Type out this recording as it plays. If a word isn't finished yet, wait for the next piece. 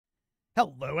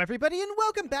Hello everybody and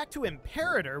welcome back to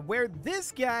Imperator, where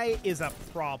this guy is a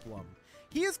problem.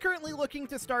 He is currently looking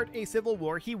to start a civil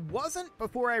war. He wasn't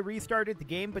before I restarted the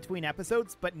game between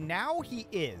episodes, but now he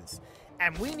is,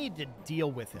 and we need to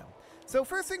deal with him. So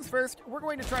first things first, we're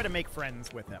going to try to make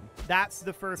friends with him. That's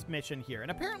the first mission here,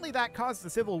 and apparently that caused the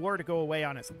civil war to go away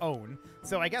on its own,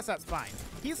 so I guess that's fine.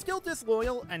 He's still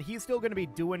disloyal, and he's still going to be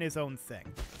doing his own thing.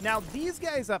 Now, these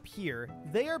guys up here,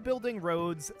 they are building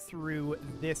roads through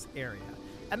this area,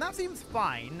 and that seems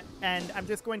fine, and I'm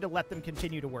just going to let them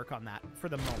continue to work on that for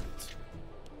the moment.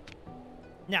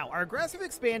 Now, our aggressive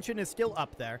expansion is still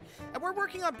up there, and we're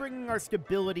working on bringing our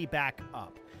stability back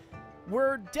up.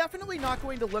 We're definitely not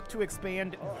going to look to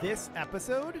expand this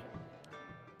episode,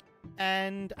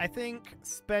 and I think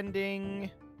spending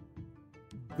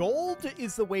gold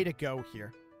is the way to go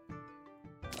here.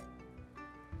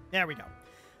 There we go.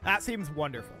 That seems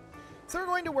wonderful. So we're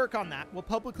going to work on that. We'll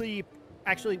publicly...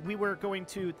 Actually, we were going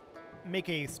to make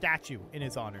a statue in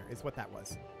his honor, is what that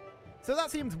was. So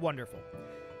that seems wonderful.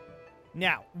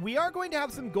 Now, we are going to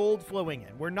have some gold flowing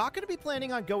in. We're not going to be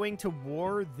planning on going to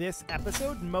war this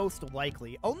episode, most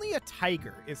likely. Only a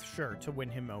tiger is sure to win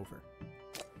him over.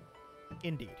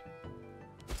 Indeed.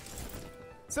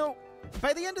 So,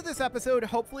 by the end of this episode,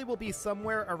 hopefully we'll be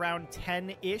somewhere around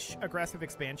 10-ish aggressive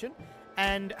expansion.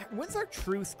 And when's our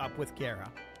truce up with Gera?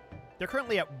 They're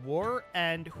currently at war,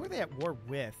 and who are they at war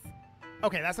with?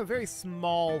 Okay, that's a very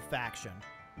small faction.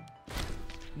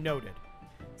 Noted.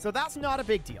 So that's not a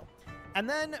big deal. And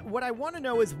then what I want to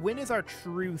know is, when is our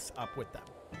truce up with them?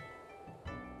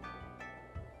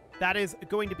 That is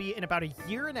going to be in about a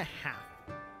year and a half.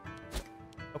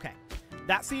 Okay,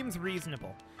 that seems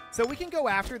reasonable. So we can go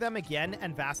after them again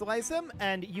and vassalize them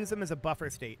and use them as a buffer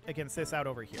state against this out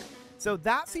over here. So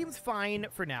that seems fine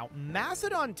for now.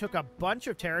 Macedon took a bunch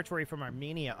of territory from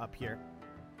Armenia up here.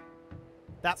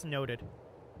 That's noted.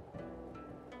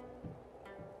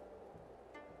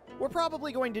 We're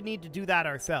probably going to need to do that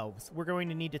ourselves. We're going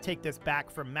to need to take this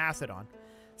back from Macedon.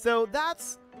 So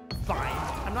that's fine.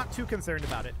 I'm not too concerned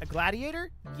about it. A gladiator?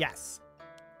 Yes.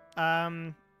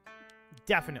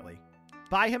 Definitely.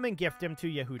 Buy him and gift him to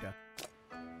Yehuda.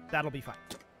 That'll be fine.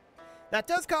 That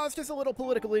does cost us a little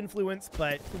political influence,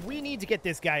 but we need to get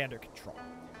this guy under control.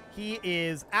 He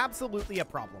is absolutely a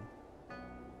problem.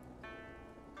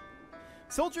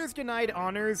 Soldiers denied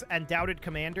honors and doubted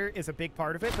commander is a big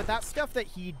part of it, but that's stuff that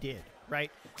he did, right?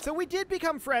 So we did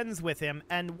become friends with him,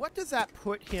 and what does that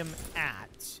put him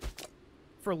at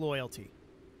for loyalty?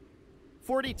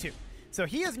 42. So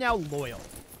he is now loyal.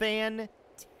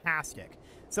 Fantastic.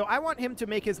 So I want him to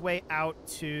make his way out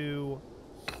to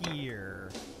here.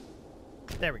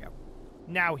 There we go.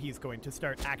 Now he's going to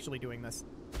start actually doing this.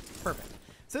 Perfect.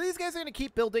 So these guys are going to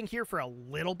keep building here for a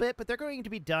little bit, but they're going to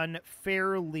be done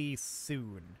fairly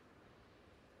soon.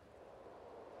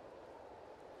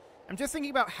 I'm just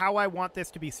thinking about how I want this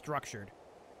to be structured.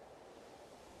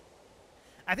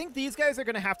 I think these guys are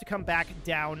going to have to come back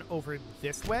down over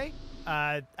this way.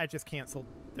 I just canceled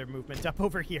their movement up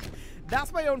over here.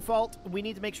 That's my own fault. We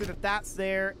need to make sure that that's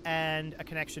there, and a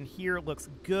connection here looks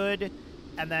good.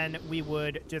 And then we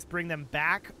would just bring them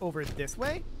back over this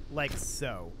way, like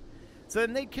so. So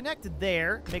then they'd connect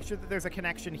there, make sure that there's a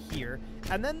connection here,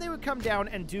 and then they would come down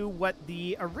and do what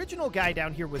the original guy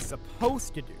down here was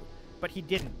supposed to do, but he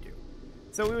didn't do.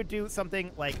 So we would do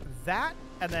something like that,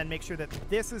 and then make sure that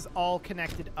this is all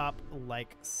connected up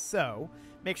like so.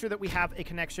 Make sure that we have a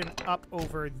connection up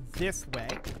over this way.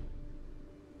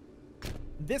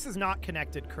 This is not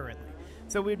connected currently.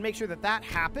 So we'd make sure that that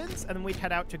happens, and then we'd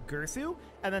head out to Gursu,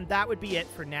 and then that would be it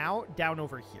for now, down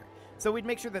over here. So we'd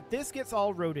make sure that this gets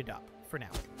all roaded up for now.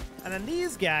 And then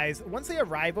these guys, once they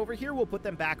arrive over here, we'll put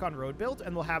them back on road build,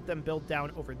 and we'll have them build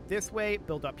down over this way,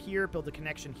 build up here, build a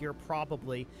connection here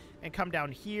probably, and come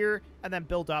down here, and then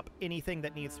build up anything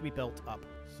that needs to be built up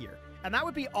here. And that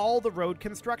would be all the road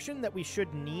construction that we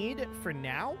should need for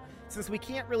now, since we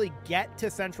can't really get to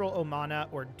central Omana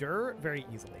or Dur very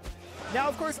easily. Now,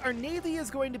 of course, our navy is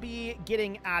going to be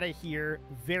getting out of here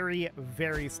very,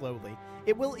 very slowly.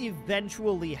 It will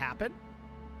eventually happen.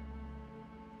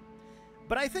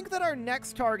 But I think that our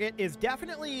next target is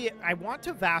definitely, I want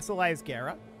to vassalize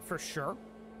Gera, for sure.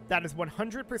 That is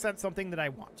 100% something that I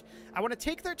want. I want to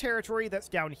take their territory that's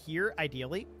down here,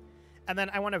 ideally. And then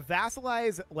I want to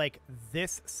vassalize, like,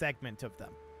 this segment of them.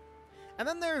 And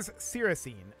then there's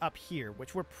Siracine up here,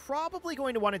 which we're probably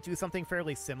going to want to do something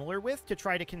fairly similar with to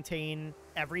try to contain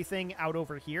everything out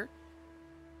over here.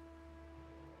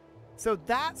 So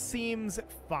that seems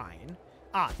fine.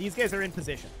 Ah, these guys are in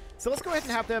position. So let's go ahead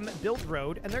and have them build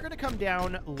road, and they're going to come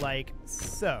down like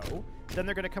so. Then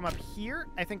they're going to come up here.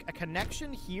 I think a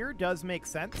connection here does make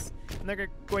sense. And they're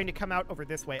going to come out over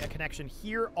this way. A connection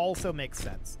here also makes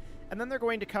sense. And then they're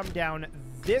going to come down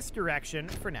this direction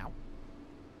for now.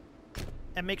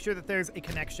 And make sure that there's a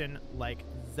connection like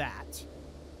that.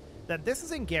 Then this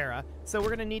is Ingera, so we're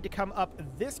going to need to come up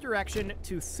this direction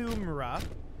to Sumra,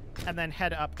 and then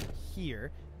head up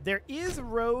here. There is a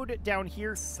road down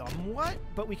here somewhat,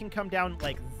 but we can come down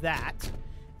like that,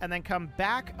 and then come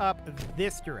back up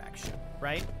this direction,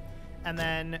 right? And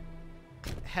then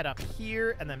head up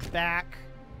here, and then back,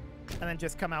 and then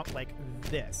just come out like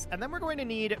this. And then we're going to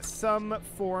need some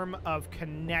form of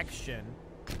connection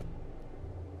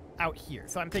out here.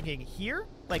 So I'm thinking here,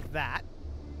 like that,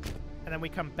 and then we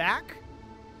come back,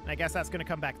 and I guess that's going to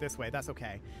come back this way. That's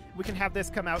okay. We can have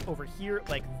this come out over here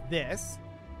like this,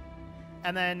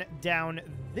 and then down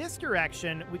this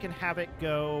direction, we can have it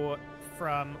go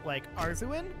from, like,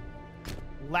 Arzuin,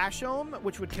 Lashom,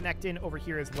 which would connect in over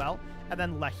here as well, and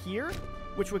then Lahir,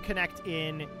 which would connect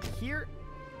in here,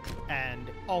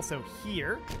 and also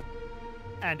here,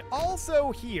 and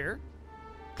also here,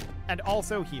 and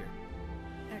also here.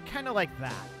 And kind of like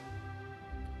that.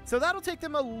 So that'll take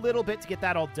them a little bit to get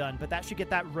that all done, but that should get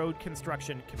that road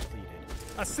construction completed.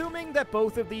 Assuming that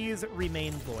both of these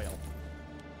remain loyal.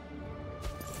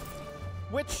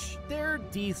 Which, they're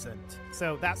decent,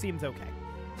 so that seems okay.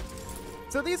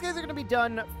 So these guys are going to be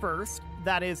done first.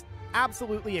 That is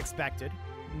absolutely expected.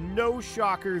 No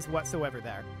shockers whatsoever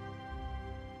there.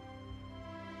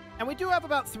 And we do have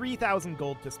about 3,000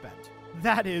 gold to spend.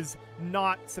 That is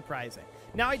not surprising.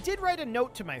 Now, I did write a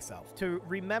note to myself to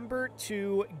remember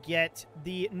to get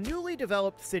the newly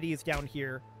developed cities down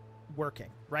here working,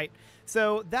 right?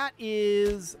 So that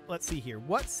is, let's see here.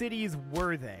 What cities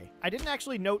were they? I didn't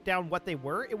actually note down what they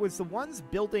were. It was the ones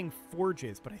building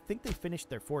forges, but I think they finished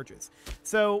their forges.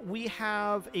 So we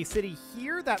have a city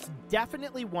here. That's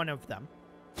definitely one of them.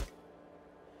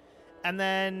 And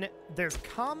then there's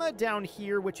Kama down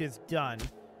here, which is done.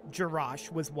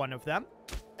 Jarash was one of them.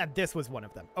 And this was one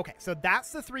of them. Okay, so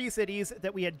that's the 3 cities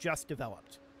that we had just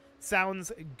developed.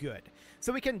 Sounds good.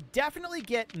 So we can definitely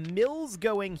get mills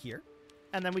going here.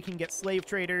 And then we can get slave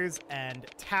traders and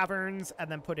taverns and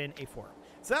then put in a forum.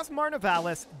 So that's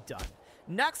Marnavalis done.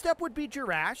 Next up would be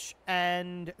Jarash.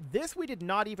 And this we did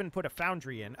not even put a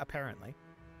foundry in, apparently.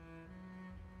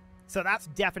 So that's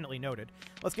definitely noted.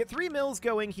 Let's get 3 mills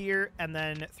going here, and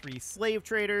then 3 slave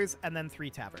traders, and then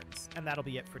 3 taverns. And that'll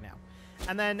be it for now.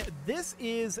 And then this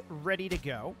is ready to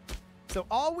go. So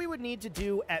all we would need to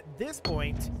do at this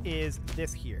point is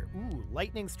this here. Ooh,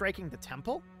 lightning striking the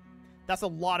temple? That's a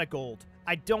lot of gold.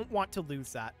 I don't want to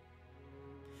lose that.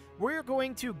 We're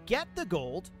going to get the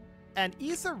gold, and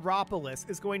Isaropolis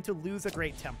is going to lose a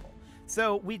great temple.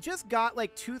 So we just got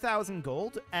like 2,000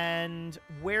 gold, and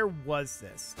where was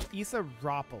this?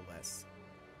 Isaropolis.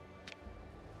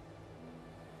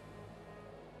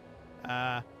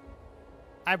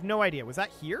 I have no idea. Was that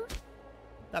here?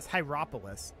 That's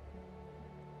Hierapolis.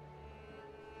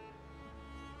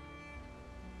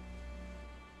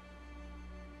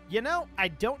 You know, I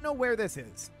don't know where this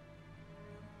is.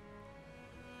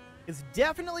 It's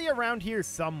definitely around here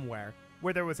somewhere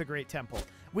where there was a great temple.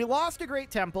 We lost a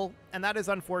great temple, and that is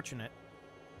unfortunate.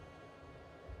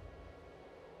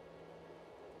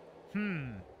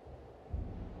 I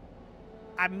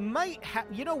might have...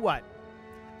 You know what?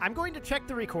 I'm going to check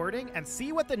the recording and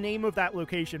see what the name of that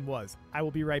location was. I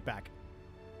will be right back.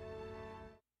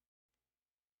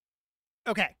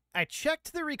 Okay, I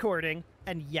checked the recording,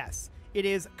 and yes, it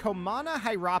is Komana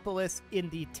Hierapolis in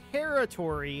the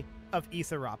territory of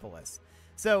Isaropolis.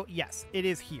 So yes, it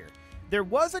is here. There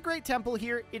was a great temple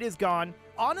here. It is gone.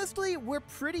 Honestly, we're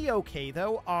pretty okay,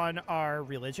 though, on our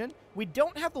religion. We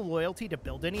don't have the loyalty to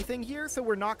build anything here, so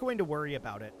we're not going to worry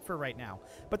about it for right now.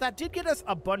 But that did get us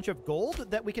a bunch of gold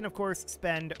that we can, of course,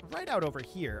 spend right out over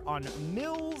here on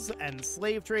mills and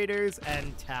slave traders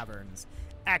and taverns.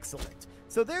 Excellent.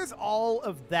 So there's all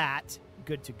of that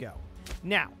good to go.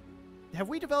 Now, have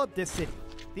we developed this city?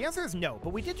 The answer is no,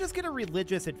 but we did just get a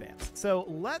religious advance. So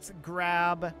let's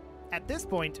grab... At this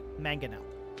point, Mangonel.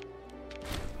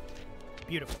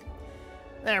 Beautiful.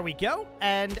 There we go.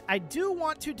 And I do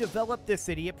want to develop this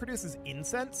city. It produces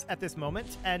incense at this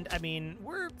moment. And, I mean,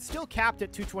 we're still capped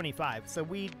at 225. So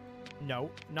no,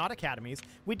 not academies.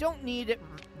 We don't need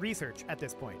research at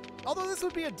this point. Although this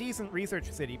would be a decent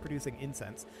research city producing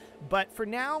incense. But for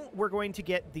now, we're going to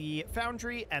get the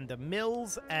foundry and the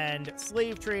mills and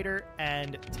slave trader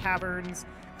and taverns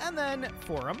and then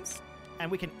forums. And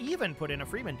we can even put in a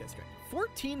Freeman district.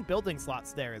 14 building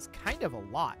slots there is kind of a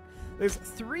lot. There's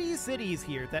 3 cities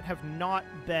here that have not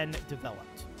been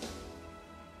developed.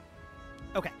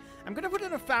 Okay, I'm going to put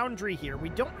in a foundry here. We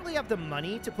don't really have the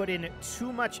money to put in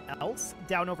too much else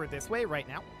down over this way right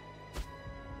now.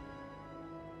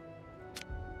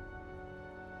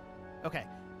 Okay.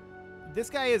 This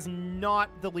guy is not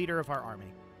the leader of our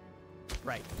army.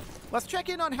 Right. Let's check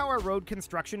in on how our road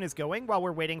construction is going while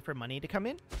we're waiting for money to come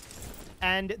in.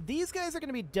 And these guys are going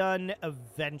to be done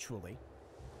eventually.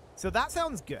 So that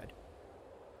sounds good.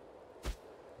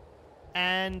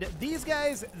 And these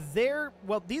guys,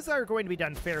 well, these are going to be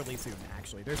done fairly soon,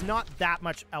 actually. There's not that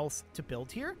much else to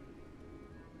build here.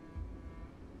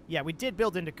 Yeah, we did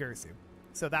build into Gursu,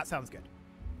 so that sounds good.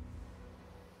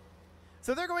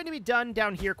 So they're going to be done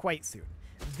down here quite soon.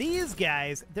 These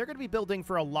guys, they're going to be building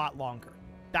for a lot longer.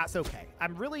 That's okay.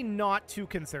 I'm really not too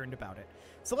concerned about it.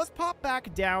 So let's pop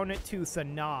back down to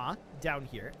Sanaa down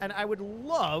here, and I would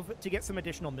love to get some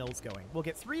additional mills going. We'll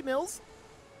get 3 mills.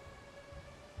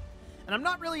 And I'm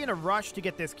not really in a rush to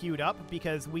get this queued up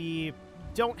because we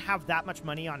don't have that much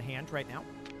money on hand right now.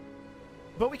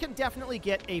 But we can definitely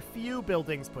get a few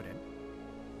buildings put in.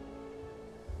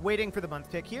 Waiting for the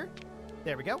month tick here.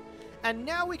 There we go. And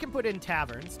now we can put in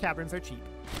taverns. Taverns are cheap.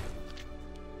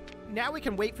 Now we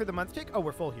can wait for the month tick. Oh,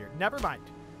 we're full here. Never mind.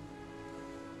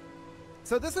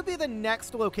 So this would be the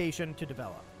next location to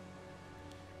develop.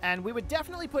 And we would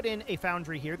definitely put in a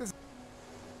foundry here.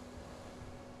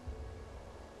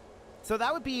 So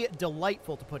that would be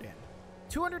delightful to put in.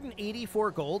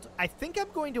 284 gold. I think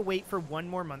I'm going to wait for one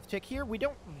more month tick here. We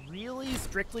don't really,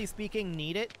 strictly speaking,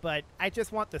 need it, but I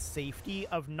just want the safety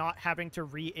of not having to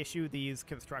reissue these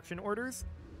construction orders.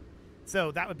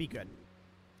 So that would be good.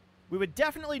 We would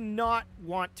definitely not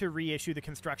want to reissue the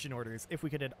construction orders if we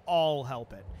could at all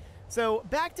help it. So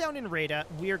back down in Rada,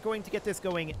 we are going to get this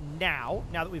going now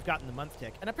that we've gotten the month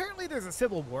tick. And apparently there's a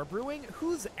civil war brewing.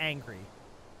 Who's angry?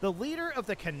 The leader of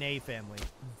the Kanay family.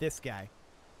 This guy.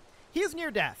 He is near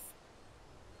death.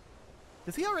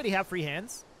 Does he already have free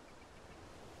hands?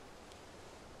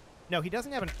 No, he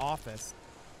doesn't have an office.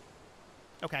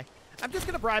 Okay. I'm just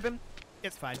going to bribe him.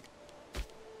 It's fine.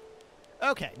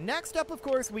 Okay. Next up, of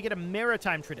course, we get a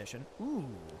maritime tradition. Ooh.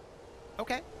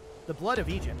 Okay. The blood of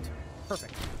Egypt.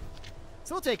 Perfect.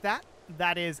 So we'll take that.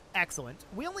 That is excellent.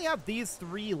 We only have these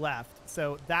 3 left,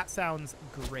 so that sounds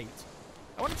great.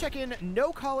 I want to check in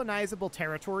no colonizable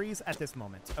territories at this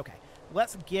moment. Okay,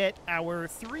 let's get our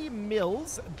 3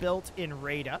 mills built in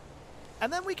Rada.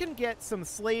 And then we can get some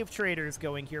slave traders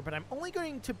going here, but I'm only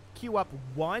going to queue up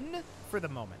 1 for the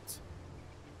moment.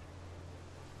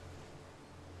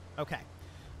 Okay,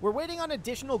 we're waiting on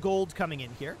additional gold coming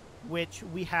in here, which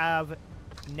we have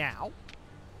now.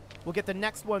 We'll get the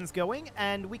next ones going,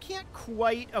 and we can't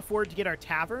quite afford to get our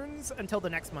taverns until the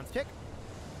next month tick.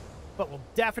 But we'll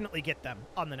definitely get them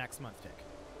on the next month tick.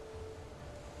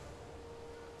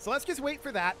 So let's just wait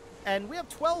for that. And we have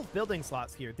 12 building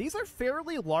slots here. These are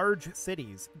fairly large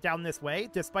cities down this way,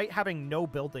 despite having no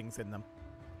buildings in them.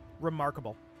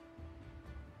 Remarkable.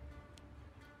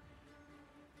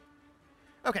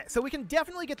 Okay, so we can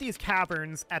definitely get these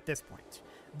caverns at this point.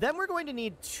 Then we're going to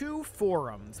need 2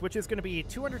 forums, which is going to be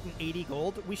 280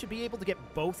 gold. We should be able to get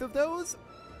both of those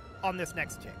on this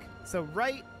next tick. So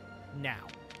right now.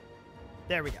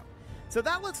 There we go. So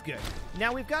that looks good.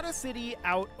 Now we've got a city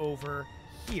out over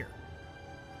here.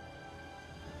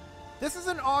 This is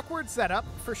an awkward setup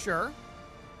for sure.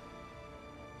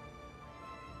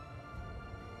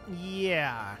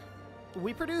 Yeah.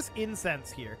 We produce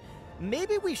incense here.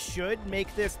 Maybe we should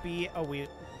make this be a... We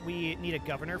need a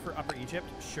governor for Upper Egypt?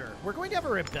 Sure. We're going to have a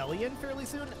rebellion fairly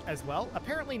soon as well.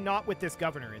 Apparently not with this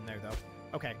governor in there, though.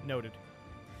 Okay, noted.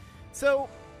 So...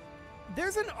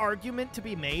 there's an argument to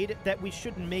be made that we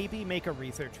should maybe make a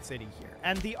research city here.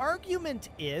 And the argument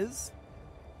is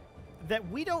that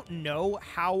we don't know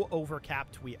how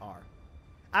overcapped we are.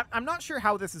 I'm not sure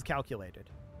how this is calculated.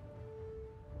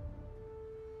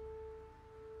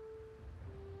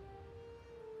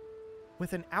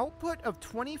 With an output of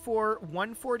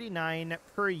 24,149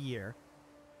 per year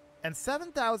and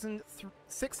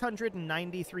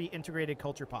 7,693 integrated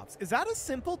culture pops. Is that a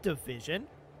simple division?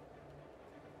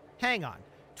 Hang on.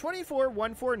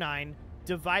 24,149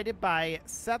 divided by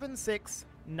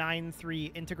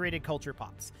 7,693 integrated culture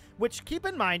pops, which, keep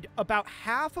in mind, about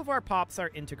half of our pops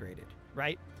are integrated,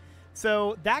 right?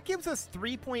 So that gives us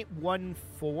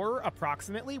 3.14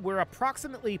 approximately. We're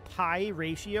approximately pi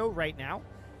ratio right now.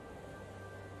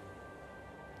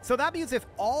 So that means if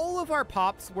all of our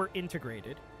pops were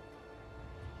integrated,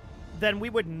 then we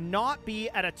would not be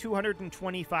at a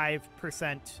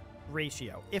 225%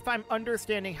 ratio, if I'm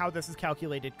understanding how this is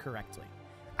calculated correctly.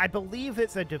 I believe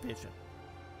it's a division.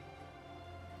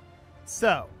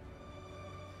 So,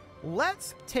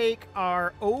 let's take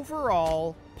our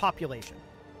overall population,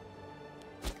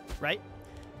 right?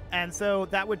 And so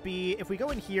that would be, if we go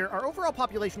in here, our overall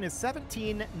population is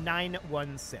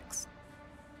 17,916.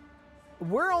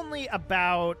 We're only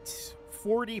about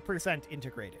 40%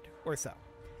 integrated or so.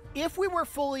 If we were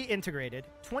fully integrated,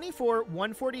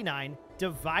 24,149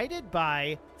 divided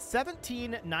by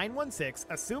 17,916,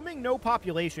 assuming no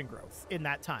population growth in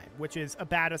that time, which is a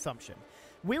bad assumption,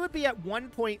 we would be at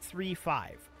 1.35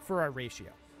 for our ratio.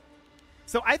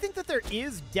 So I think that there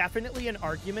is definitely an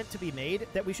argument to be made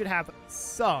that we should have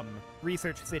some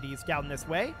research cities down this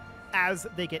way as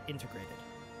they get integrated.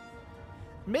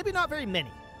 Maybe not very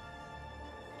many,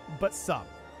 but some.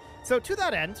 So to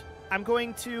that end, I'm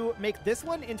going to make this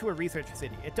one into a research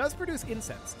city. It does produce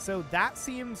incense, so that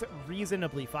seems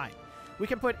reasonably fine. We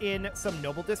can put in some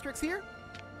noble districts here,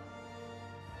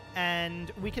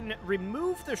 and we can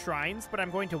remove the shrines, but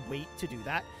I'm going to wait to do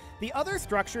that. The other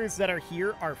structures that are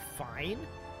here are fine,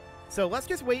 so let's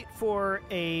just wait for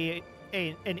an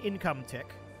income tick.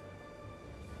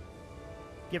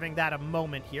 Giving that a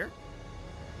moment here.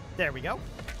 There we go.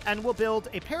 And we'll build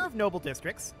a pair of noble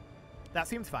districts. That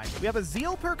seems fine. We have a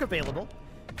zeal perk available,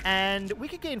 and we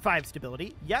could gain 5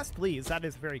 stability. Yes, please. That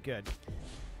is very good.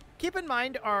 Keep in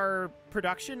mind our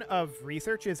production of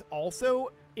research is also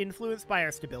influenced by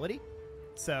our stability.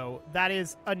 So that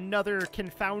is another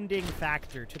confounding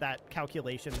factor to that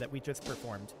calculation that we just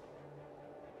performed.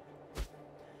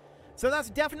 So that's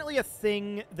definitely a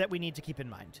thing that we need to keep in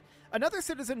mind. Another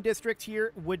citizen district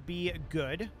here would be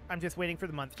good. I'm just waiting for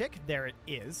the month tick. There it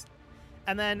is.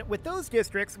 And then with those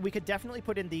districts, we could definitely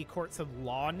put in the courts of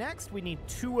law next. We need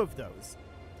 2 of those.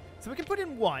 So we can put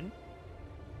in 1.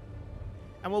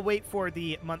 And we'll wait for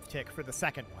the month tick for the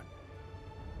second one.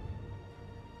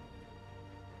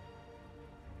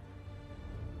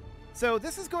 So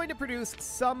this is going to produce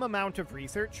some amount of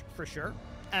research for sure.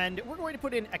 And we're going to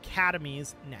put in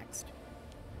academies next.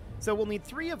 So we'll need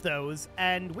 3 of those,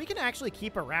 and we can actually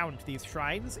keep around these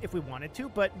shrines if we wanted to,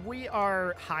 but we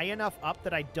are high enough up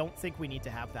that I don't think we need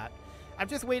to have that. I'm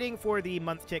just waiting for the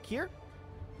month tick here.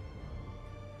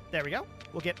 There we go.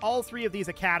 We'll get all 3 of these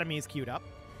academies queued up.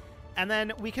 And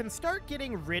then we can start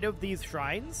getting rid of these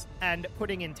shrines and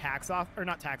putting in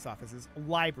not tax offices,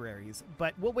 libraries,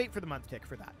 but we'll wait for the month tick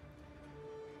for that.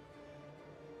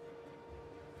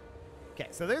 Okay,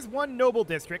 so there's 1 noble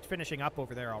district finishing up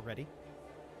over there already.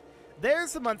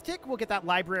 There's the month tick. We'll get that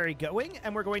library going,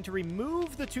 and we're going to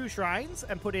remove the 2 shrines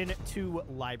and put in 2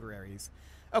 libraries.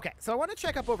 Okay, so I want to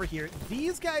check up over here.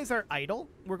 These guys are idle.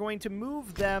 We're going to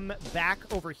move them back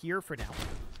over here for now,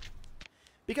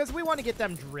 because we want to get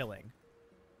them drilling.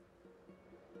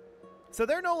 So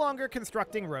they're no longer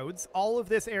constructing roads. All of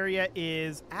this area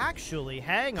is actually,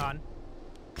 hang on.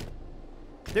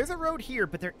 There's a road here,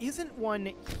 but there isn't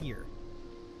one here.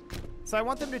 So I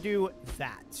want them to do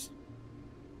that.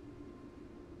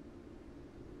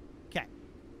 Okay.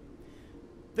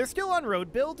 They're still on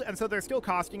road build, and so they're still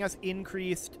costing us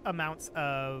increased amounts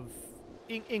of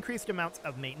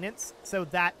maintenance. So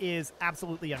that is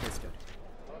absolutely understood.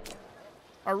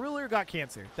 Our ruler got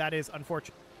cancer. That is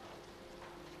unfortunate.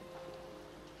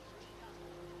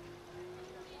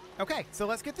 Okay, so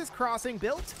let's get this crossing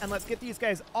built, and let's get these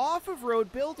guys off of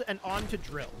road build and onto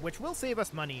drill, which will save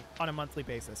us money on a monthly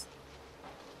basis.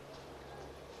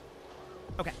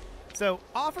 Okay, so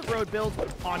off of road build,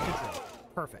 onto drill.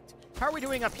 Perfect. How are we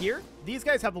doing up here? These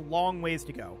guys have a long ways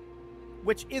to go,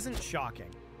 which isn't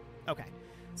shocking. Okay,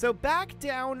 so back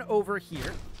down over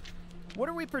here. What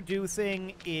are we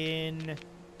producing in...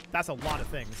 That's a lot of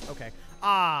things. Okay.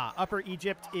 Ah, Upper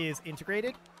Egypt is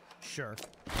integrated? Sure.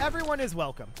 Everyone is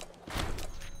welcome.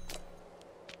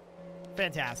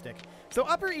 Fantastic. So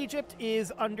Upper Egypt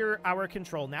is under our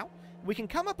control now. We can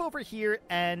come up over here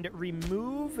and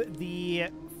remove the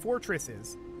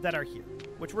fortresses that are here,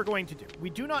 which we're going to do. We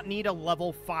do not need a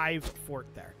level 5 fort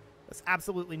there. That's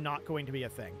absolutely not going to be a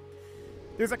thing.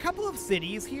 There's a couple of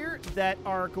cities here that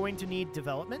are going to need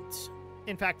development.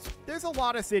 In fact, there's a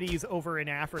lot of cities over in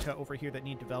Africa over here that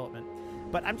need development.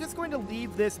 But I'm just going to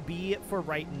leave this be for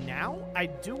right now. I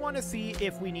do want to see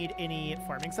if we need any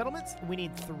farming settlements. We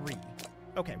need 3.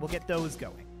 Okay, we'll get those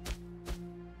going.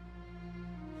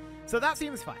 So that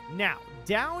seems fine. Now,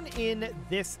 down in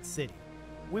this city,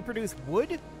 we produce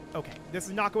wood. Okay, this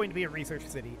is not going to be a research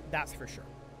city, that's for sure.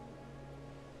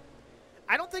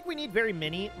 I don't think we need very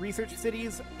many research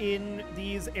cities in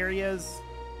these areas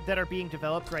that are being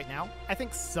developed right now. I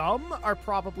think some are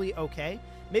probably okay.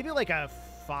 Maybe like a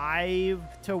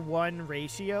 5-to-1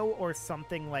 ratio or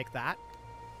something like that.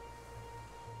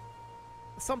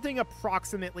 Something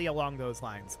approximately along those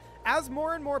lines. As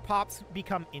more and more pops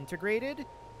become integrated,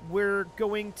 we're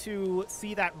going to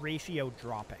see that ratio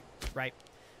dropping, right?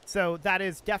 So that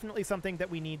is definitely something that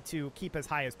we need to keep as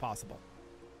high as possible.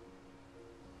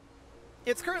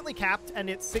 It's currently capped, and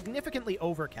it's significantly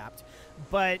over-capped,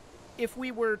 but if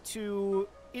we were to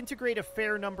integrate a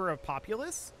fair number of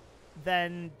populace,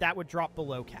 then that would drop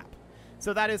below cap.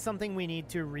 So that is something we need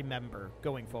to remember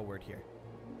going forward here.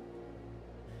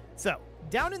 So,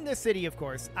 down in this city, of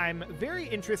course, I'm very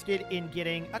interested in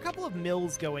getting a couple of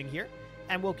mills going here,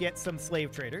 and we'll get some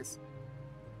slave traders.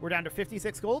 We're down to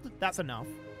 56 gold. That's enough.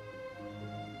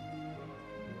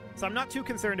 So I'm not too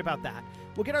concerned about that.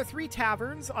 We'll get our 3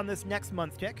 taverns on this next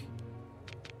month tick.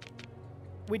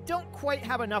 We don't quite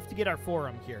have enough to get our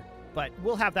forum here, but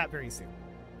we'll have that very soon.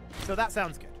 So that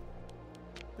sounds good.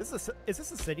 Is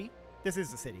this a city? This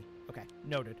is a city. Okay,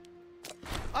 noted.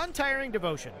 Untiring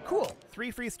Devotion. Cool.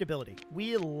 3 free stability.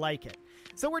 We like it.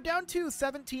 So we're down to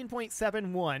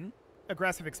 17.71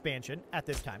 aggressive expansion at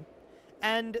this time,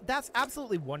 and that's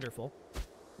absolutely wonderful.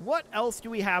 What else do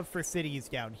we have for cities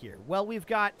down here? Well, we've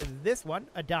got this one,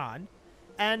 Adon,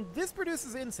 and this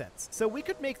produces incense, so we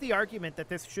could make the argument that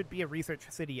this should be a research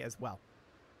city as well.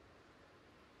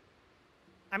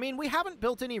 I mean, we haven't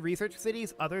built any research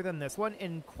cities other than this one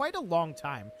in quite a long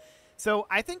time, so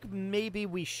I think maybe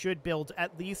we should build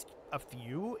at least a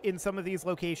few in some of these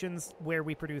locations where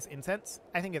we produce incense.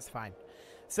 I think it's fine.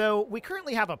 So we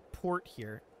currently have a port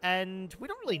here, and we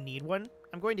don't really need one.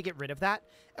 I'm going to get rid of that,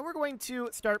 and we're going to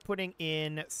start putting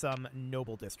in some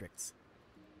noble districts.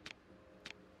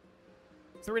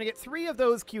 So we're going to get 3 of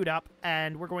those queued up,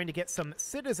 and we're going to get some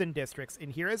citizen districts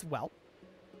in here as well.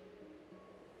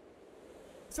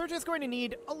 So we're just going to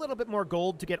need a little bit more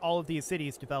gold to get all of these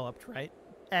cities developed, right?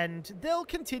 And they'll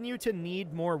continue to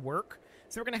need more work,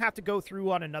 so we're going to have to go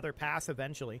through on another pass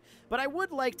eventually. But I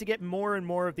would like to get more and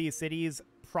more of these cities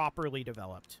properly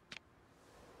developed.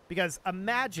 Because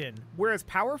imagine, we're as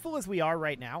powerful as we are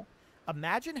right now,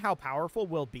 imagine how powerful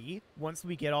we'll be once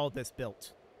we get all this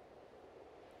built.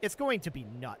 It's going to be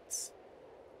nuts.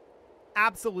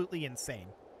 Absolutely insane.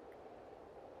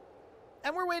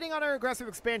 And we're waiting on our aggressive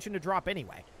expansion to drop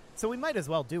anyway, so we might as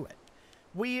well do it.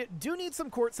 We do need some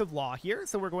courts of law here,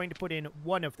 so we're going to put in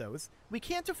 1 of those. We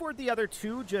can't afford the other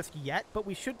 2 just yet, but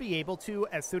we should be able to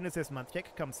as soon as this month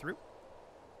tick comes through.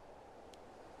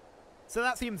 So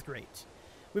that seems great.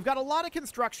 We've got a lot of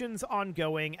constructions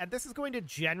ongoing, and this is going to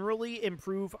generally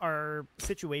improve our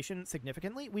situation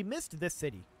significantly. We missed this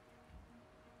city.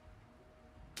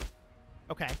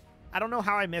 Okay. I don't know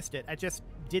how I missed it. I just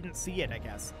didn't see it, I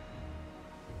guess.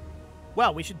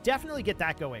 Well, we should definitely get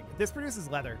that going. This produces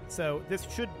leather, so this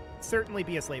should certainly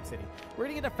be a slave city. We're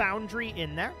going to get a foundry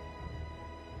in there.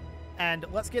 And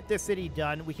let's get this city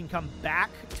done. We can come back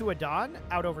to Adon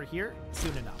out over here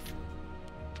soon enough.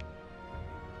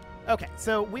 Okay,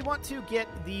 so we want to get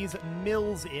these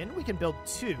mills in. We can build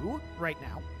 2 right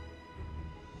now.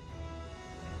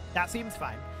 That seems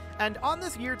fine. And on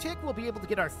this year tick, we'll be able to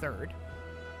get our 3rd.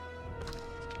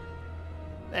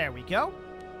 There we go.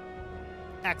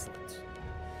 Excellent.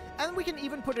 And we can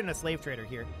even put in a slave trader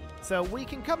here. So we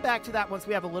can come back to that once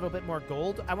we have a little bit more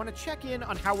gold. I want to check in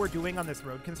on how we're doing on this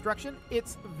road construction.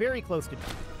 It's very close to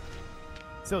done.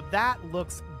 So that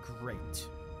looks great.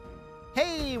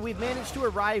 Hey, we've managed to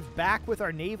arrive back with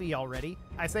our navy already.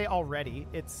 I say already.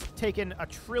 It's taken a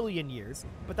trillion years,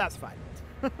 but that's fine.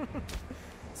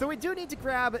 So we do need to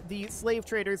grab the slave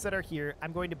traders that are here.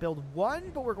 I'm going to build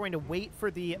 1, but we're going to wait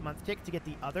for the month tick to get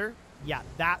the other. Yeah,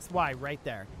 that's why right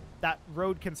there. That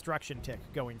road construction tick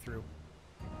going through.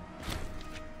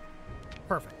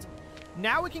 Perfect.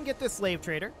 Now we can get this slave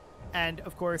trader. And,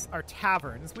 of course, our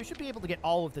taverns. We should be able to get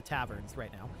all of the taverns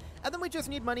right now. And then we just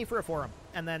need money for a forum.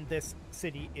 And then this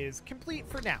city is complete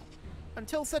for now.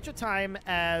 Until such a time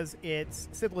as its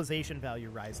civilization value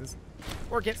rises.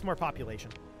 Or gets more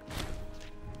population.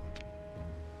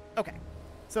 Okay.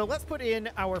 So let's put in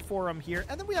our forum here.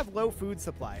 And then we have low food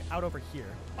supply out over here.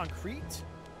 On Crete?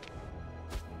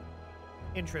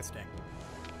 Interesting.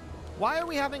 Why are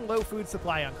we having low food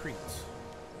supply on Crete?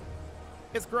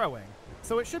 It's growing.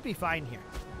 So it should be fine here.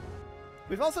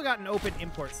 We've also got an open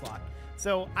import slot,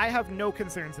 so I have no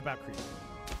concerns about Crete.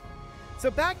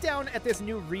 So back down at this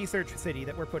new research city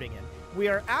that we're putting in, we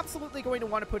are absolutely going to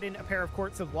want to put in a pair of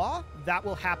courts of law. That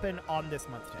will happen on this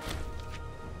month tick.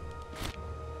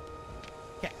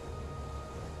 Okay.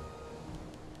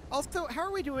 Also, how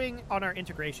are we doing on our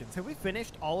integrations? Have we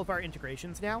finished all of our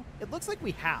integrations now? It looks like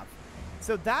we have.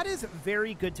 So that is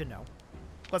very good to know.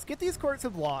 Let's get these courts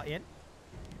of law in.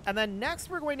 And then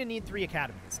next, we're going to need 3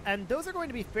 academies. And those are going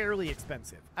to be fairly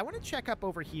expensive. I want to check up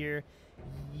over here.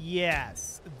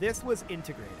 Yes, this was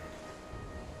integrated.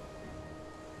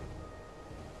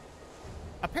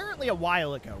 apparently a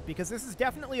while ago, because this is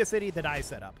definitely a city that I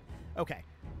set up. Okay.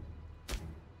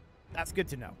 That's good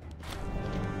to know.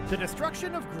 The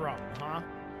destruction of Grum, huh?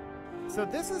 So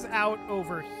this is out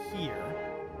over here.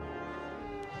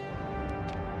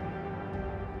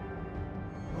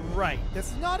 Right.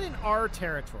 This is not in our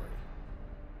territory.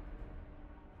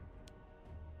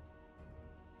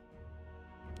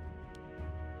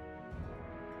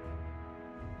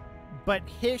 But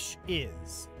Hish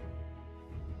is.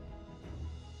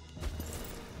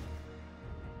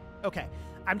 Okay.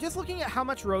 I'm just looking at how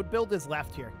much road build is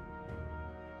left here.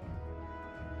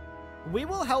 We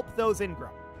will help those in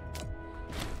Grum.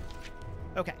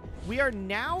 Okay. We are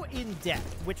now in debt,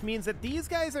 which means that these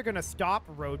guys are going to stop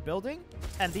road building,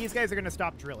 and these guys are going to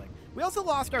stop drilling. We also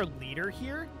lost our leader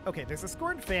here. Okay, there's a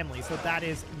scorned family, so that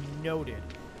is noted.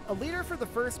 A leader for the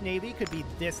First Navy could be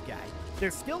this guy.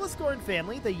 There's still a scorned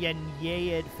family, the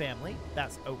Yenyaid family.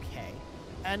 That's okay.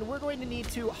 And we're going to need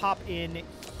to hop in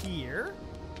here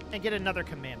and get another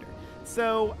commander.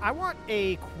 So I want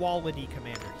a quality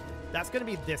commander here. That's going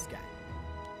to be this guy.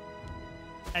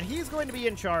 And he's going to be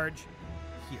in charge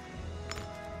here.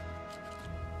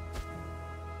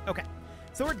 Okay,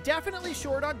 so we're definitely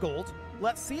short on gold.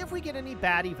 Let's see if we get any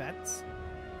bad events.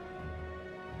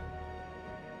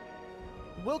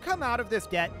 We'll come out of this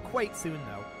debt quite soon,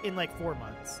 though, in like 4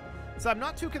 months. So I'm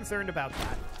not too concerned about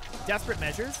that. Desperate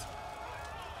measures.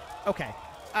 Okay.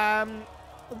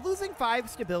 Losing 5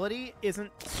 stability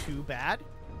isn't too bad.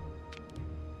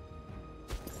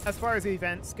 As far as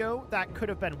events go, that could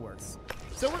have been worse.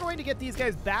 So we're going to get these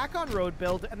guys back on road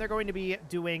build, and they're going to be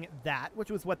doing that,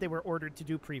 which was what they were ordered to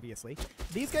do previously.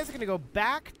 These guys are going to go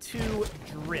back to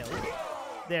drill.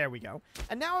 There we go.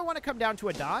 And now I want to come down to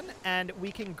Adan, and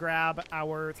we can grab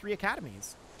our 3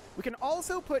 academies. We can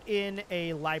also put in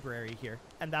a library here,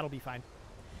 and that'll be fine.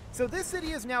 So this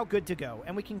city is now good to go,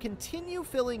 and we can continue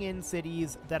filling in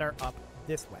cities that are up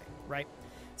this way, right?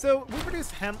 So we produce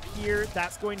hemp here.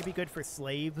 That's going to be good for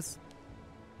slaves.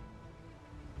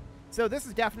 So this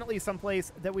is definitely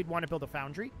someplace that we'd want to build a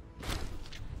foundry.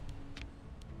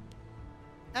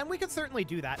 And we could certainly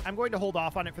do that. I'm going to hold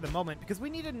off on it for the moment because we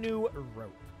need a new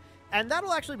rope. And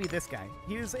that'll actually be this guy.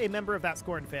 He's a member of that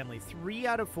Scorn family. 3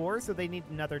 out of 4, so they need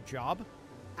another job.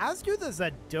 As do the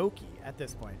Zadoki at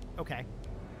this point. Okay.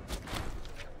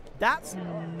 That's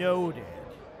noted.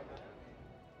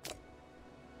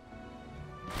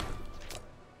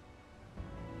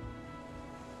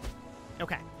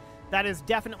 Okay. That is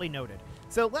definitely noted.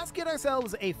 So let's get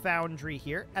ourselves a foundry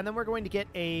here, and then we're going to get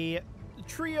a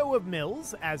trio of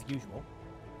mills, as usual.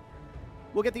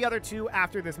 We'll get the other 2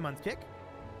 after this month tick.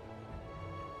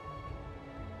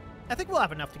 I think we'll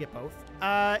have enough to get both.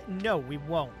 No, we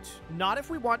won't. Not if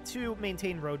we want to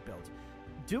maintain road build.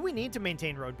 Do we need to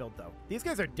maintain road build, though? These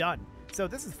guys are done, so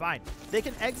this is fine. They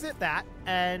can exit that,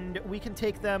 and we can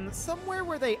take them somewhere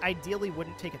where they ideally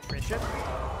wouldn't take attrition.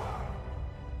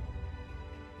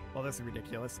 Well, this is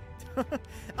ridiculous.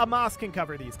 A Moss can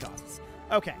cover these costs.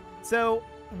 Okay, so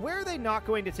where are they not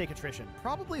going to take attrition?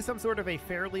 Probably some sort of a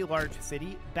fairly large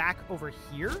city back over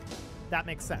here. That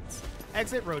makes sense.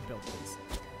 Exit road build, please.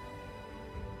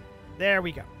 There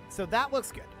we go. So that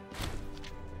looks good.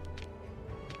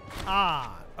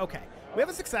 Ah, okay. We have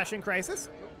a succession crisis.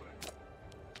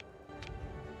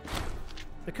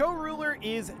 The co-ruler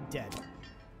is dead.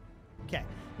 Okay.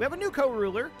 We have a new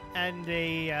co-ruler and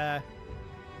a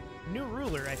new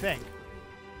ruler, I think.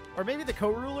 Or maybe the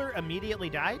co-ruler immediately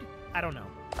died? I don't know.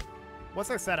 What's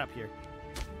our setup here?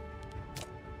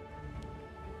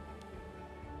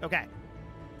 Okay.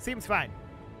 Seems fine.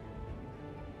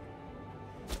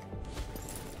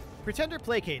 Pretender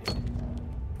placated.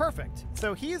 Perfect.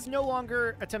 So he is no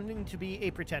longer attempting to be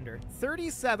a pretender.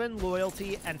 37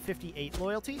 loyalty and 58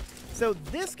 loyalty. So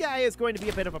this guy is going to be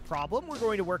a bit of a problem. We're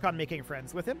going to work on making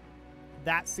friends with him.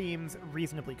 That seems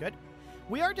reasonably good.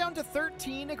 We are down to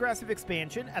 13 aggressive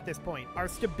expansion at this point. Our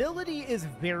stability is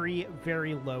very,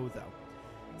 very low, though.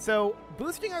 So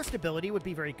boosting our stability would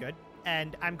be very good,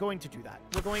 and I'm going to do that.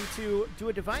 We're going to do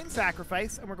a divine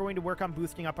sacrifice, and we're going to work on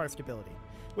boosting up our stability.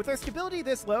 With our stability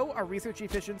this low, our research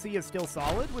efficiency is still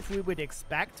solid, which we would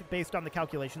expect based on the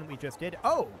calculation that we just did.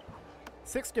 Oh,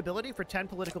 6 stability for 10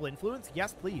 political influence?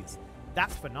 Yes, please.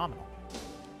 That's phenomenal.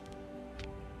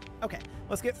 Okay,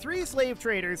 let's get 3 slave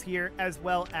traders here, as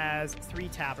well as 3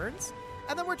 taverns.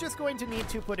 And then we're just going to need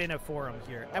to put in a forum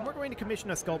here. And we're going to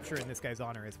commission a sculpture in this guy's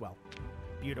honor as well.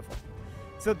 Beautiful.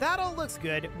 So that all looks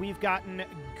good. We've gotten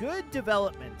good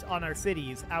development on our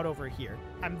cities out over here.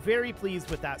 I'm very pleased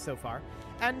with that so far.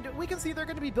 And we can see they're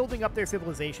going to be building up their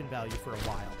civilization value for a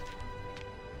while.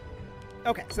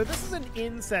 Okay, so this is an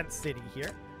incense city here.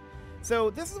 So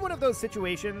this is one of those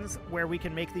situations where we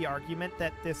can make the argument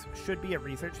that this should be a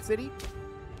research city.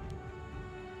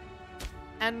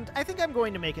 And I think I'm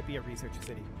going to make it be a research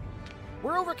city.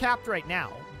 We're overcapped right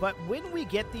now, but when we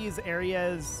get these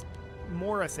areas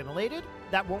more assimilated,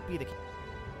 that won't be the case.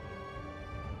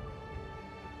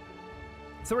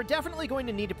 So we're definitely going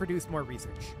to need to produce more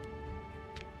research.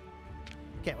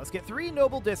 Okay, let's get 3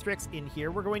 noble districts in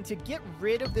here. We're going to get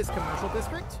rid of this commercial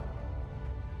district.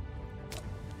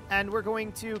 And we're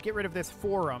going to get rid of this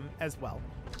forum as well.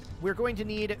 We're going to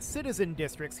need citizen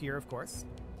districts here, of course.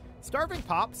 Starving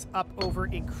Pops up over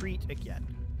in Crete again.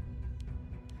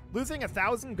 Losing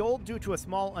 1,000 gold due to a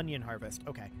small onion harvest.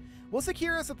 Okay. We'll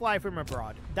secure a supply from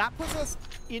abroad. That puts us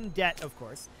in debt, of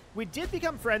course. We did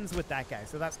become friends with that guy,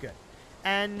 so that's good.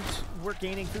 And we're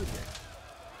gaining food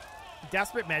here.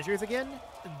 Desperate measures again.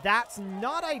 That's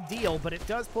not ideal, but it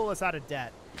does pull us out of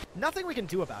debt. Nothing we can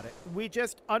do about it. We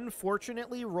just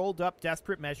unfortunately rolled up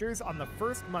desperate measures on the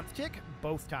first month tick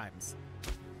both times.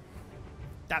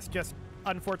 That's just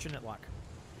unfortunate luck.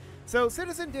 So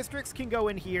citizen districts can go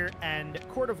in here and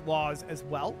court of laws as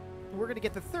well. We're going to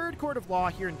get the 3rd court of law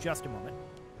here in just a moment.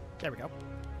 There we go.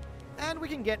 And we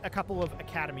can get a couple of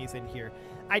academies in here.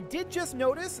 I did just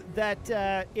notice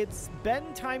that it's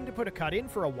been time to put a cut in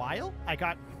for a while. I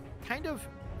got kind of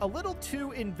a little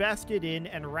too invested in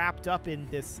and wrapped up in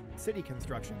this city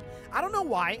construction. I don't know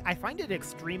why. I find it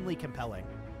extremely compelling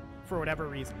for whatever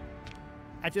reason.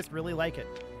 I just really like it.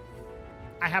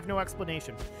 I have no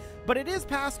explanation. But it is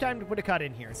past time to put a cut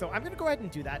in here, so I'm going to go ahead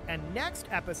and do that. And next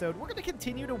episode, we're going to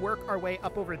continue to work our way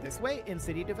up over this way in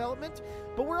city development,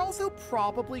 but we're also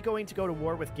probably going to go to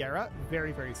war with Gera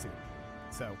very, very soon.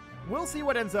 So we'll see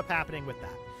what ends up happening with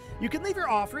that. You can leave your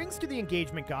offerings to the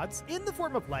engagement gods in the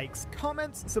form of likes,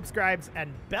 comments, subscribes,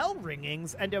 and bell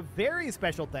ringings, and a very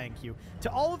special thank you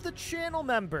to all of the channel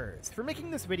members for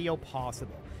making this video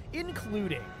possible,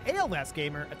 including ALS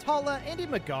Gamer, Atala, Andy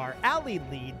Magar, Ali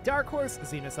Lee, Dark Horse,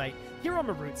 Xenocyte, Hiro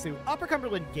Marutsu, Upper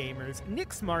Cumberland Gamers,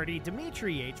 Nick Smarty,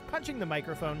 Dimitri H, Punching the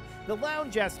Microphone, The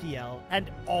Lounge STL, and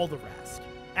all the rest.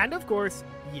 And of course,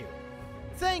 you.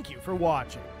 Thank you for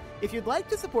watching. If you'd like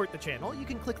to support the channel, you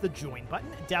can click the join button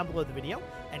down below the video,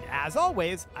 and as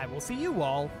always, I will see you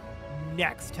all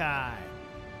next time.